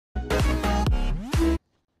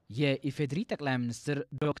የኢፌድሪ ጠቅላይ ሚኒስትር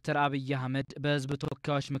ዶክተር አህመድ በህዝብ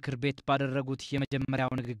ተወካዮች ምክር ቤት ባደረጉት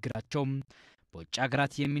የመጀመሪያው ንግግራቸው በውጭ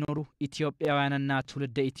ሀገራት የሚኖሩ ኢትዮጵያዊያንና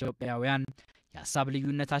ትውልደ ኢትዮጵያዊያን የሐሳብ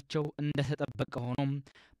ልዩነታቸው እንደተጠበቀ ሆኖ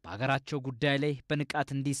በአገራቸው ጉዳይ ላይ በንቃት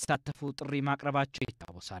እንዲሳተፉ ጥሪ ማቅረባቸው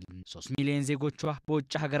ይታወሳል። 3 ሚሊዮን ዜጎቿ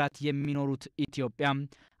በውጭ ሀገራት የሚኖሩት ኢትዮጵያ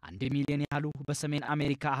 1 ሚሊዮን ያህሉ በሰሜን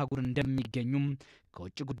አሜሪካ አህጉር እንደሚገኙ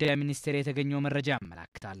ከውጭ ጉዳይ ሚኒስቴር የተገኘው መረጃ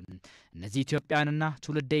ያመለክታል። እነዚህ ኢትዮጵያውያንና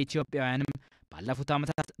ትውልደ ኢትዮጵያውያንም ባለፉት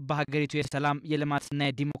ዓመታት በሀገሪቱ የሰላም የልማትና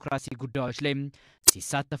የዲሞክራሲ ጉዳዮች ላይ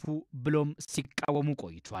ሲሳተፉ ብሎም ሲቃወሙ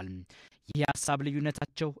ቆይቷል። ይህ የሐሳብ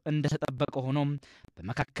ልዩነታቸው እንደተጠበቀ ሆኖ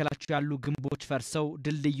በመካከላቸው ያሉ ግንቦች ፈርሰው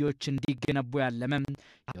ድልድዮች እንዲገነቡ ያለመ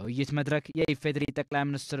የውይይት መድረክ የኢፌድሪ ጠቅላይ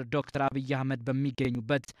ሚኒስትር ዶክተር አህመድ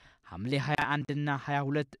በሚገኙበት ሐምሌ 21 እና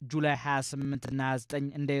 22 ጁላይ 28 እና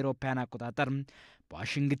 29 እንደ አውሮፓውያን አቆጣጠር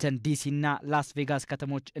በዋሽንግተን ዲሲ እና ላስ ቬጋስ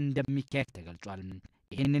ከተሞች እንደሚካሄድ ተገልጿል።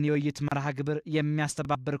 ይህንን የውይይት መርሃ ግብር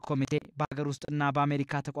የሚያስተባብር ኮሚቴ በሀገር ውስጥና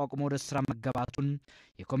በአሜሪካ ተቋቁሞ ወደ ስራ መገባቱን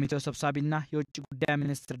የኮሚቴው ሰብሳቢና የውጭ ጉዳይ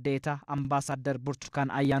ሚኒስትር ዴታ አምባሳደር ብርቱካን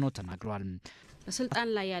አያኖ ተናግረዋል። በስልጣን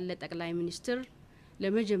ላይ ያለ ጠቅላይ ሚኒስትር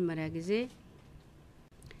ለመጀመሪያ ጊዜ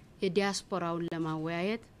የዲያስፖራውን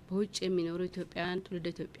ለማወያየት በውጭ የሚኖሩ ኢትዮጵያውያን ትውልደ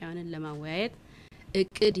ኢትዮጵያውያንን ለማወያየት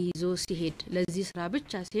እቅድ ይዞ ሲሄድ ለዚህ ስራ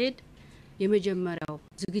ብቻ ሲሄድ የመጀመሪያው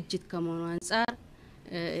ዝግጅት ከመሆኑ አንፃር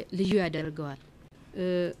ልዩ ያደርገዋል።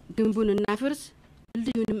 ግንቡን እናፍርስ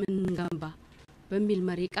ድልድዩንም እንገንባ በሚል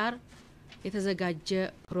መሪ ቃል የተዘጋጀ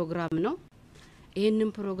ፕሮግራም ነው። ይሄንን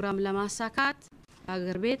ፕሮግራም ለማሳካት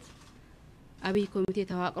በአገር ቤት አብይ ኮሚቴ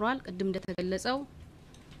ተዋቅሯል። ቅድም እንደተገለጸው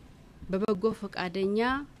በበጎ ፈቃደኛ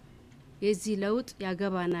የዚህ ለውጥ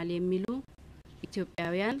ያገባናል የሚሉ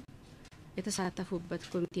ኢትዮጵያውያን የተሳተፉበት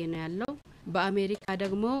ኮሚቴ ነው ያለው። በአሜሪካ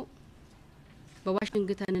ደግሞ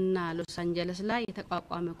በዋሽንግተንና ሎስ አንጀለስ ላይ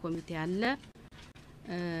የተቋቋመ ኮሚቴ አለ።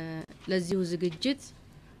 ለዚሁ ዝግጅት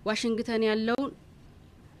ዋሽንግተን ያለው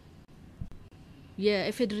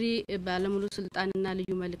የኢፌድሪ ባለሙሉ ስልጣንና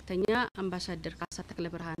ልዩ መልእክተኛ አምባሳደር ካሳ ተክለ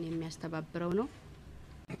ብርሃን የሚያስተባብረው ነው።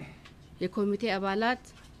 የኮሚቴ አባላት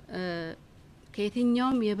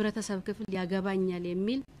ከየትኛውም የህብረተሰብ ክፍል ያገባኛል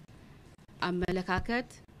የሚል አመለካከት፣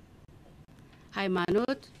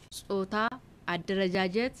 ሃይማኖት፣ ጾታ፣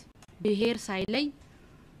 አደረጃጀት፣ ብሔር ሳይለይ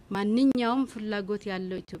ማንኛውም ፍላጎት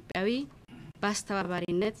ያለው ኢትዮጵያዊ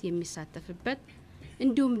በአስተባባሪነት የሚሳተፍበት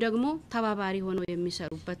እንዲሁም ደግሞ ተባባሪ ሆነው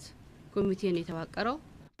የሚሰሩበት ኮሚቴ ነው የተዋቀረው።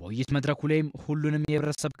 በውይይት መድረኩ ላይም ሁሉንም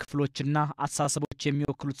የህብረተሰብ ክፍሎችና አሳሰቦች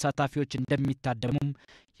የሚወክሉ ተሳታፊዎች እንደሚታደሙም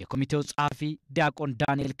የኮሚቴው ጸሐፊ ዲያቆን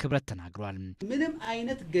ዳንኤል ክብረት ተናግረዋል። ምንም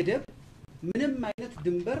አይነት ገደብ፣ ምንም አይነት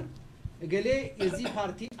ድንበር እገሌ የዚህ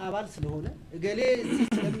ፓርቲ አባል ስለሆነ እገሌ እዚህ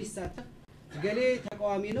ስለሚሳተፍ እገሌ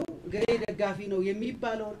ተቃዋሚ ነው እገሌ ደጋፊ ነው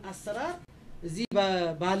የሚባለውን አሰራር እዚህ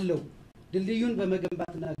ባለው ድልድዩን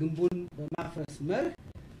በመገንባትና ግንቡን በማፍረስ መርህ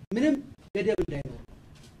ምንም ገደብ እንዳይኖር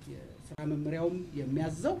የሥራ መመሪያውም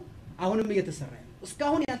የሚያዘው አሁንም እየተሰራ ነው።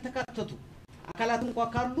 እስካሁን ያልተካተቱ አካላት እንኳን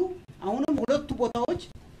ካሉ አሁንም ሁለቱ ቦታዎች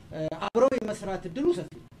አብረው የመስራት እድሉ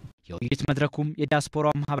ሰፊ ነው። የውይይት መድረኩም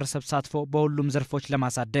የዲያስፖራው ማህበረሰብ ተሳትፎ በሁሉም ዘርፎች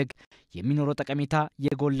ለማሳደግ የሚኖረው ጠቀሜታ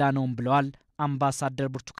የጎላ ነው ብለዋል አምባሳደር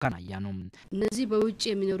ብርቱካን አያኖ። እነዚህ በውጭ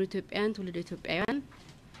የሚኖሩ ኢትዮጵያውያን ትውልደ ኢትዮጵያውያን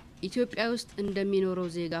ኢትዮጵያ ውስጥ እንደሚኖረው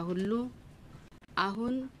ዜጋ ሁሉ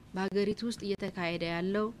አሁን በሀገሪቱ ውስጥ እየተካሄደ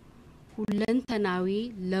ያለው ሁለንተናዊ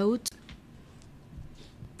ለውጥ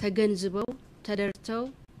ተገንዝበው ተደርተው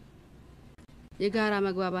የጋራ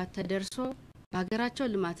መግባባት ተደርሶ በሀገራቸው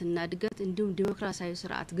ልማትና እድገት እንዲሁም ዲሞክራሲያዊ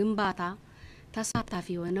ስርዓት ግንባታ ተሳታፊ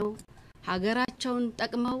ሆነው ሀገራቸውን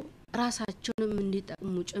ጠቅመው ራሳቸውንም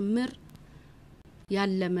እንዲጠቅሙ ጭምር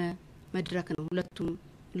ያለመ መድረክ ነው።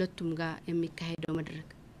 ሁለቱም ጋር የሚካሄደው መድረክ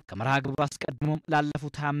ከመርሃ ግብሩ አስቀድሞ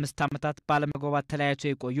ላለፉት 25 ዓመታት ባለመግባባት ተለያይተው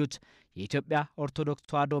የቆዩት የኢትዮጵያ ኦርቶዶክስ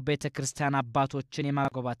ተዋሕዶ ቤተክርስቲያን አባቶችን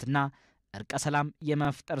የማግባባትና እርቀ ሰላም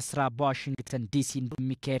የመፍጠር ስራ በዋሽንግተን ዲሲ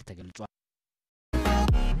እንደሚካሄድ ተገልጿል።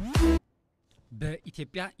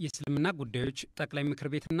 በኢትዮጵያ የእስልምና ጉዳዮች ጠቅላይ ምክር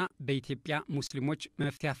ቤትና በኢትዮጵያ ሙስሊሞች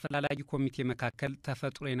መፍትሄ አፈላላጊ ኮሚቴ መካከል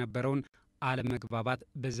ተፈጥሮ የነበረውን አለመግባባት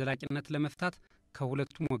በዘላቂነት ለመፍታት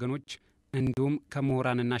ከሁለቱም ወገኖች እንዲሁም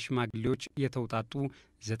ከምሁራንና ሽማግሌዎች የተውጣጡ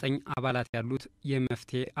 9 አባላት ያሉት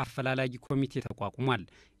የመፍትሄ አፈላላጊ ኮሚቴ ተቋቁሟል።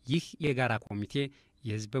 ይህ የጋራ ኮሚቴ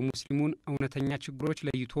የህዝብ ሙስሊሙን እውነተኛ ችግሮች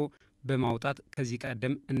ለይቶ በማውጣት ከዚህ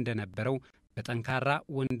ቀደም እንደነበረው በጠንካራ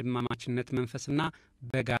ወንድማማችነት መንፈስና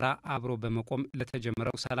በጋራ አብሮ በመቆም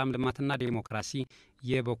ለተጀመረው ሰላም ልማትና ዲሞክራሲ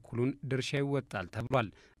የበኩሉን ድርሻ ይወጣል ተብሏል።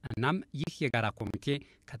 እናም ይህ የጋራ ኮሚቴ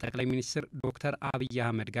ከጠቅላይ ሚኒስትር ዶክተር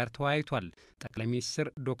አህመድ ጋር ተወያይቷል። ጠቅላይ ሚኒስትር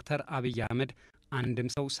ዶክተር አህመድ አንድም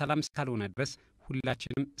ሰው ሰላም እስካልሆነ ድረስ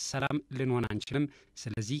ሁላችንም ሰላም ልንሆን አንችልም።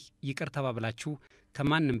 ስለዚህ ይቅር ተባብላችሁ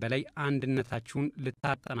ከማንም በላይ አንድነታችሁን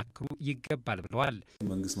ልታጠናክሩ ይገባል ብለዋል።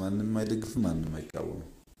 መንግስት ማንንም አይደግፍም፣ ማንንም አይቃወምም።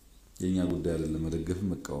 የኛ ጉዳይ አይደለም መደገፍም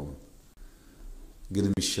መቃወም። ግን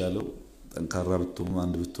የሚሻለው ጠንካራ ብትሆኑ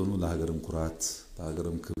አንድ ብትሆኑ ለሀገርም ኩራት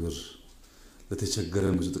ለሀገርም ክብር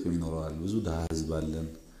ለተቸገረን ብዙ ጥቅም ይኖረዋል። ብዙ ደሃ ህዝብ አለን።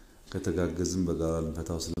 ከተጋገዝን በጋራ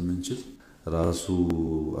ልንፈታው ስለምንችል ራሱ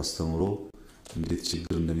አስተምሮ እንዴት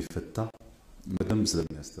ችግር እንደሚፈታ በደንብ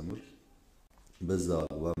ስለሚያስተምር በዛው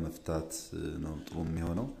አግባብ መፍታት ነው ጥሩ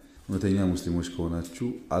የሚሆነው። እውነተኛ ሙስሊሞች ከሆናችሁ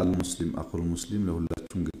አልሙስሊም አኹል ሙስሊም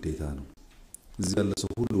ለሁላችሁም ግዴታ ነው። እዚህ ያለ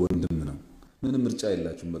ሰው ሁሉ ወንድም ነው። ምንም ምርጫ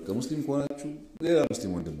የላችሁም። በቃ ሙስሊም ከሆናችሁ ሌላ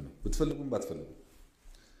ሙስሊም ወንድም ነው። ብትፈልጉም ባትፈልጉም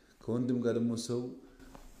ከወንድም ጋር ደግሞ ሰው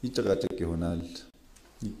ይጨቃጨቅ ይሆናል፣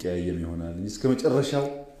 ይቀያየም ይሆናል እንጂ እስከመጨረሻው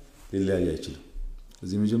ሊለያይ አይችልም።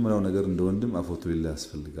 እዚህ መጀመሪያው ነገር እንደ ወንድም አፎቶ ሊለያይ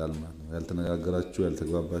ያስፈልጋል ማለት ነው። ያልተነጋገራችሁ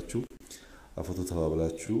ያልተግባባችሁ አፎቶ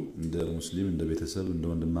ተባብላችሁ እንደ ሙስሊም እንደ ቤተሰብ እንደ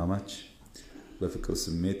ወንድማማች በፍቅር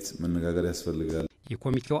ስሜት መነጋገር ያስፈልጋል።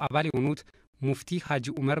 የኮሚቴው አባል የሆኑት ሙፍቲ ሀጂ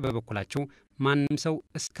ዑመር በበኩላቸው ማንም ሰው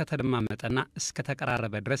እስከ ተደማመጠና እስከ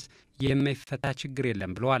ተቀራረበ ድረስ የማይፈታ ችግር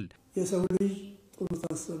የለም ብለዋል። የሰው ልጅ ጥሩ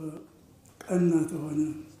ታሰበ ቀና ተሆነ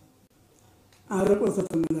አርቆ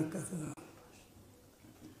ተመለከተ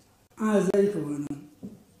አዛይ ከሆነ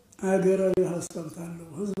አገራዊ ሀሳብ ታለው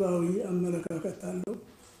ህዝባዊ አመለካከት ታለው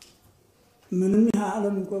ምንም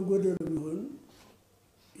ዓለም እንኳን ጎደሎ ቢሆን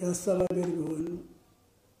የሀሳብ ሀገር ቢሆን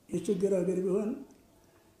የችግር ሀገር ቢሆን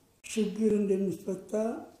ችግር እንደሚፈታ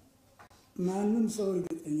ማንም ሰው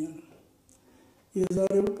ይገጠኛል።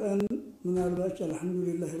 የዛሬው ቀን ምናልባት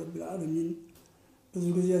አልহামዱሊላህ ረቢል ዓለሚን ብዙ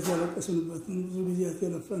ጊዜ ያለቀስንበትን ብዙ ጊዜ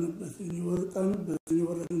ያለፈንበትን የወጣንበትን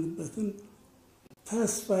የወረድንበትን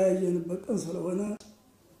ተስፋ ያየንበት ቀን ስለሆነ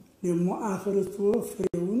ደግሞ አፍርቶ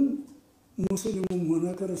ፍሬውን ሙስሊሙም ሆነ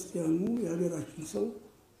ክርስቲያኑ የሀገራችን ሰው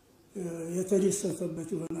የተደሰተበት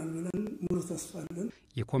ይሆናል ብለን ሙሉ ተስፋ አለን።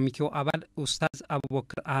 የኮሚቴው አባል ኡስታዝ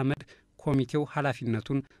አቡበክር አህመድ ኮሚቴው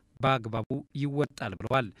ኃላፊነቱን በአግባቡ ይወጣል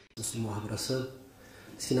ብለዋል። ሙስሊሙ ማህበረሰብ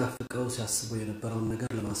ሲናፍቀው ሲያስበው የነበረውን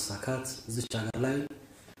ነገር ለማሳካት እዚች ሀገር ላይ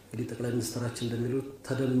እንግዲህ ጠቅላይ ሚኒስትራችን እንደሚሉት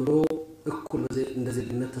ተደምሮ እኩል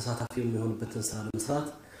እንደዜግነት ተሳታፊ የሚሆንበትን ስራ ለመስራት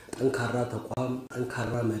ጠንካራ ተቋም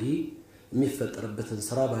ጠንካራ መሪ የሚፈጠርበትን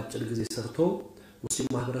ስራ በአጭር ጊዜ ሰርቶ ሙስሊም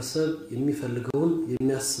ማህበረሰብ የሚፈልገውን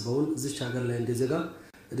የሚያስበውን እዚች ሀገር ላይ እንደዜጋ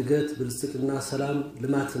እድገት ብልጽግና ሰላም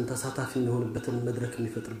ልማትን ተሳታፊ የሚሆንበትን መድረክ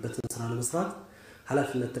የሚፈጥርበትን ስራ ለመስራት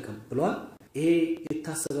ኃላፊነት ተቀብሏል። ይሄ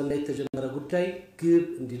የታሰበና የተጀመረ ጉዳይ ግብ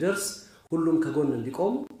እንዲደርስ ሁሉም ከጎን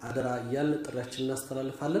እንዲቆም አደራ እያልን ጥሪያችንን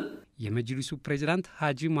እናስተላልፋለን። የመጅሊሱ ፕሬዝዳንት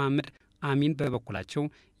ሀጂ መሐመድ አሚን በበኩላቸው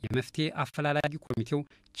የመፍትሄ አፈላላጊ ኮሚቴው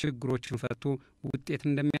ችግሮችን ፈቶ ውጤት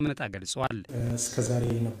እንደሚያመጣ ገልጸዋል። እስከዛሬ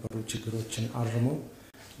የነበሩ ችግሮችን አርሞ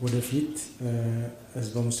ወደፊት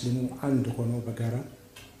ህዝበ ሙስሊሙ አንድ ሆኖ በጋራ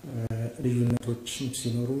ልዩነቶች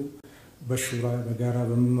ሲኖሩ በሹራ በጋራ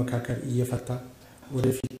በመመካከር እየፈታ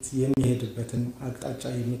ወደፊት የሚሄድበትን አቅጣጫ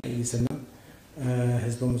የሚቀይስና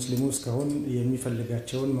ህዝበ ሙስሊሙ እስካሁን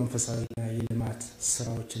የሚፈልጋቸውን መንፈሳዊና የልማት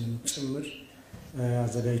ስራዎችን ጭምር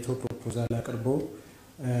አዘጋጅቶ ፕሮፖዛል አቅርቦ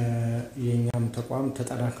የኛም ተቋም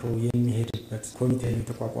ተጠናክሮ የሚሄድበት ኮሚቴ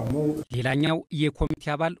የተቋቋመው። ሌላኛው የኮሚቴ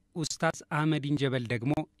አባል ኡስታዝ አህመድ ኢንጀበል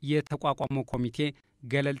ደግሞ የተቋቋመው ኮሚቴ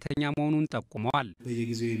ገለልተኛ መሆኑን ጠቁመዋል።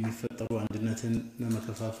 በየጊዜው የሚፈጠሩ አንድነትን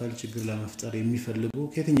ለመከፋፈል ችግር ለመፍጠር የሚፈልጉ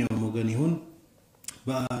ከየትኛውም ወገን ይሁን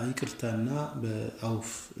በይቅርታና በአውፍ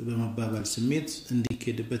በመባባል ስሜት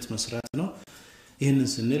እንዲኬድበት መስራት ነው። ይህንን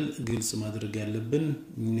ስንል ግልጽ ማድረግ ያለብን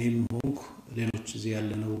እኔም ሆንኩ ሌሎች እዚህ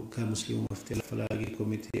ያለነው ከሙስሊሙ መፍትሄ አፈላላጊ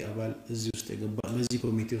ኮሚቴ አባል እዚህ ውስጥ የገባ በዚህ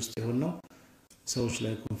ኮሚቴ ውስጥ የሆነው ሰዎች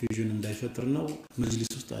ላይ ኮንፊውዥን እንዳይፈጥር ነው።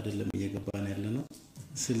 መጅሊስ ውስጥ አይደለም እየገባን ያለነው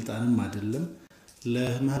ስልጣንም አይደለም።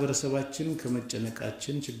 ለማህበረሰባችን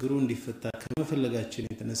ከመጨነቃችን ችግሩ እንዲፈታ ከመፈለጋችን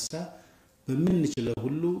የተነሳ በምንችለው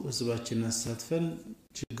ሁሉ ህዝባችንን አሳትፈን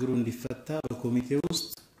ችግሩ እንዲፈታ በኮሚቴ ውስጥ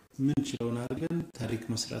ምን ችለውን አድርገን ታሪክ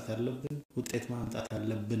መስራት አለብን ውጤት ማምጣት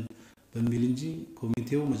አለብን በሚል እንጂ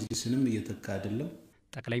ኮሚቴው መጅሊስንም እየተካ አይደለም።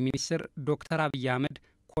 ጠቅላይ ሚኒስትር ዶክተር አህመድ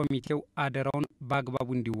ኮሚቴው አደራውን በአግባቡ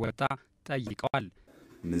እንዲወጣ ጠይቀዋል።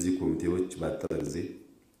 እነዚህ ኮሚቴዎች ባጠረ ጊዜ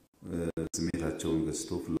ስሜታቸውን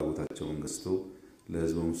ገዝቶ ፍላጎታቸውን ገዝቶ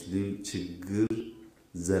ለህዝበ ሙስሊም ችግር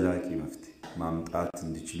ዘላቂ መፍትሄ ማምጣት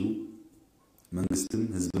እንዲችሉ መንግስትም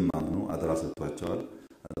ህዝብም አምኖ አደራ ሰጥቷቸዋል።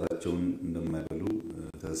 አደራቸውን እንደማይበሉ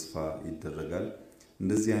ተስፋ ይደረጋል።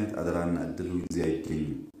 እንደዚህ አይነት አደራና እድል ሁሉ ጊዜ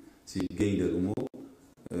አይገኝም። ሲገኝ ደግሞ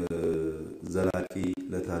ዘላቂ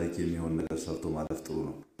ለታሪክ የሚሆን ነገር ሰርቶ ማለፍ ጥሩ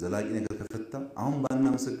ነው። ዘላቂ ነገር ከፈታ አሁን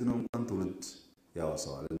ባናመሰግነው እንኳን ትውልድ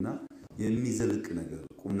ያወሳዋልና የሚዘልቅ ነገር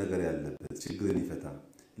ቁም ነገር ያለበት ችግርን ይፈታ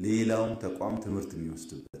ሌላውም ተቋም ትምህርት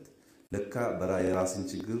የሚወስድበት ለካ የራስን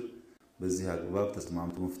ችግር በዚህ አግባብ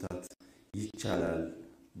ተስማምቶ መፍታት ይቻላል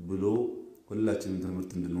ብሎ ሁላችንም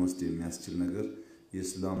ትምህርት እንድንወስድ የሚያስችል ነገር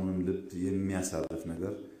የእስላሙንም ልብ የሚያሳርፍ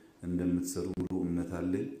ነገር እንደምትሰሩ ሙሉ እምነት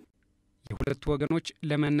አለኝ። የሁለቱ ወገኖች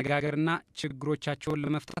ለመነጋገርና ችግሮቻቸውን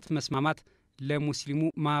ለመፍታት መስማማት ለሙስሊሙ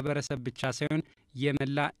ማህበረሰብ ብቻ ሳይሆን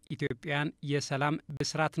የመላ ኢትዮጵያውያን የሰላም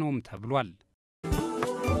ብስራት ነውም ተብሏል።